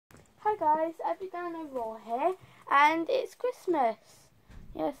Hi guys, I've done a raw here and it's Christmas.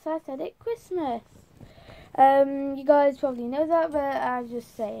 Yes, I said it, Christmas. You guys probably know that, but I'm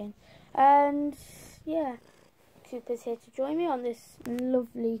just saying. And yeah, Cooper's here to join me on this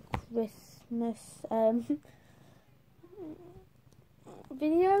lovely Christmas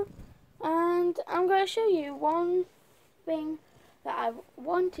video. And I'm going to show you one thing that I've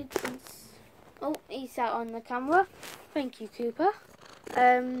wanted since... Oh, he's out on the camera. Thank you, Cooper.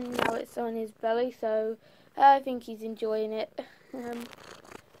 Now it's on his belly, so I think he's enjoying it. Let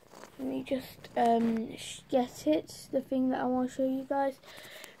me just get it, the thing that I want to show you guys.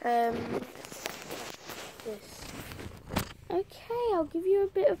 This. Okay, I'll give you a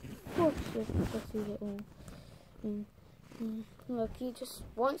bit of fuss. Look, he just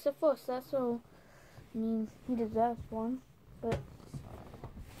wants a fuss, that's all. I mean, he deserves one. But,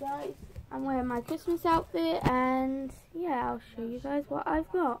 guys, I'm wearing my Christmas outfit, and yeah, I'll show you guys what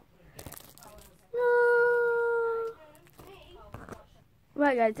I've got. No.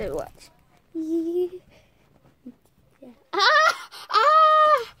 Right, guys, don't watch. Yeah.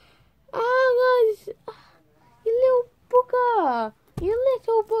 Guys, you little bugger. You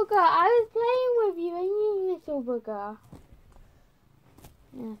little bugger. I was playing with you, and you little bugger.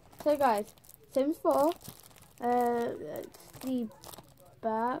 Yeah. So, guys, Sims 4. That's the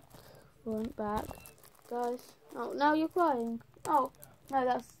back. Front, back, guys. Oh, now you're crying. Oh, no,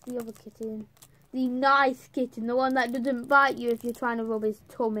 that's the other kitten. The nice kitten, the one that doesn't bite you if you're trying to rub his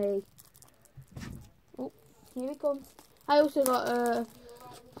tummy. Oh, here he comes. I also got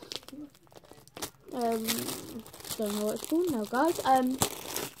don't know what it's called now, guys. Come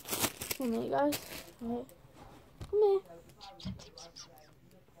here, guys. Come here.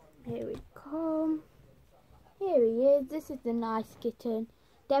 Here we come. Here he is. This is the nice kitten.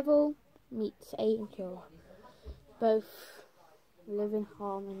 Devil meets Angel. Both live in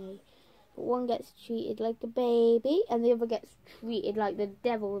harmony. But one gets treated like a baby and the other gets treated like the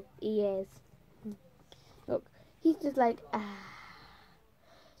devil he is. Look, he's just like,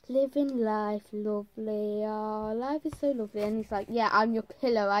 living life lovely. Oh, life is so lovely. And he's like, yeah, I'm your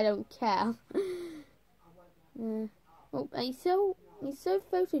pillow, I don't care. Oh, he's so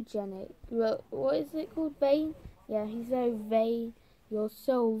photogenic. What is it called? Vain? Yeah, he's so vain. You're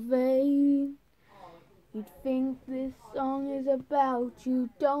so vain. You'd think this song is about you,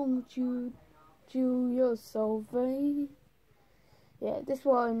 don't you? You're so vain. Yeah, this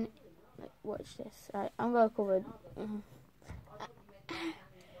one. Like, watch this. Right, I'm gonna cover it.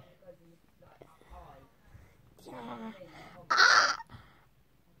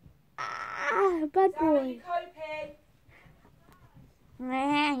 Bad boy.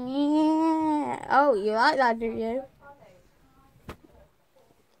 Oh, you like that, do you?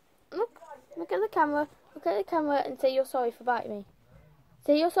 Look at the camera. Look at the camera and say you're sorry for biting me.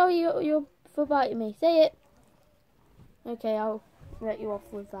 Say you're sorry you're for biting me. Say it. Okay, I'll let you off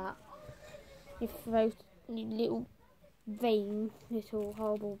with that. You little vain, little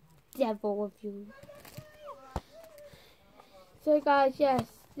horrible devil of you. So guys, yes,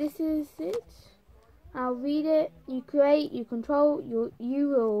 this is it. I'll read it. You create, you control, you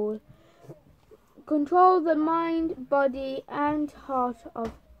rule. Control the mind, body and heart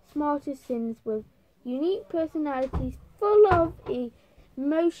of smartest Sims with unique personalities full of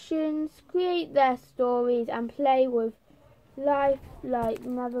emotions, create their stories and play with life like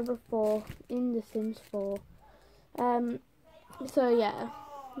never before in The Sims 4. So yeah,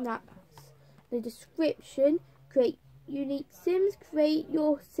 that's the description. Create unique Sims, create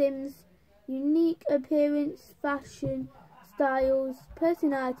your Sims unique appearance, fashion, styles,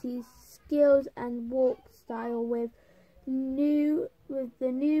 personalities, skills and walk style with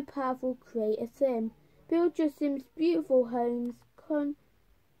the new powerful Create a Sim. Build your Sims beautiful homes.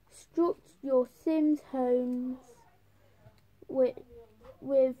 Construct your Sims homes with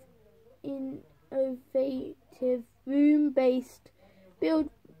innovative room-based build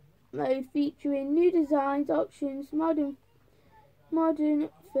mode featuring new designs, options, modern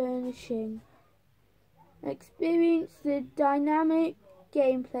furnishing. Experience the dynamic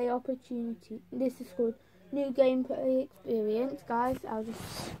gameplay opportunity. This is called new gameplay experience, guys. I'll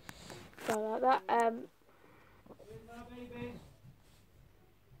just go like that.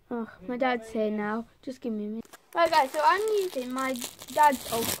 Oh, my dad's here now. Just give me a minute. Right, guys. So I'm using my dad's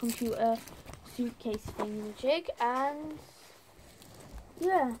old computer suitcase thingamajig, and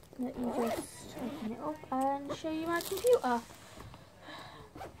yeah, let me just open it up and show you my computer.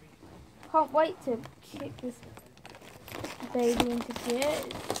 Can't wait to kick this baby into gear.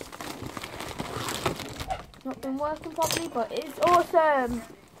 It's not been working properly, but it's awesome.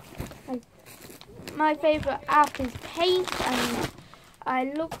 My favourite app is Paint, and I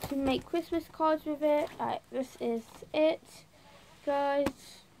love to make Christmas cards with it. This is it, guys.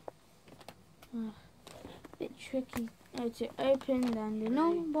 A bit tricky to open than the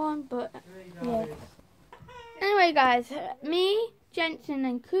normal one, but yeah. Anyway, guys, me, Jensen,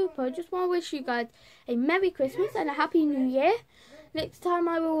 and Cooper just want to wish you guys a Merry Christmas and a Happy New Year. Next time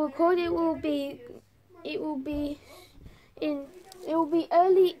I will record, it will be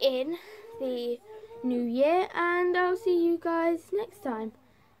early in the new year, and I'll see you guys next time.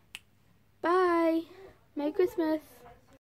 Bye. Merry Christmas.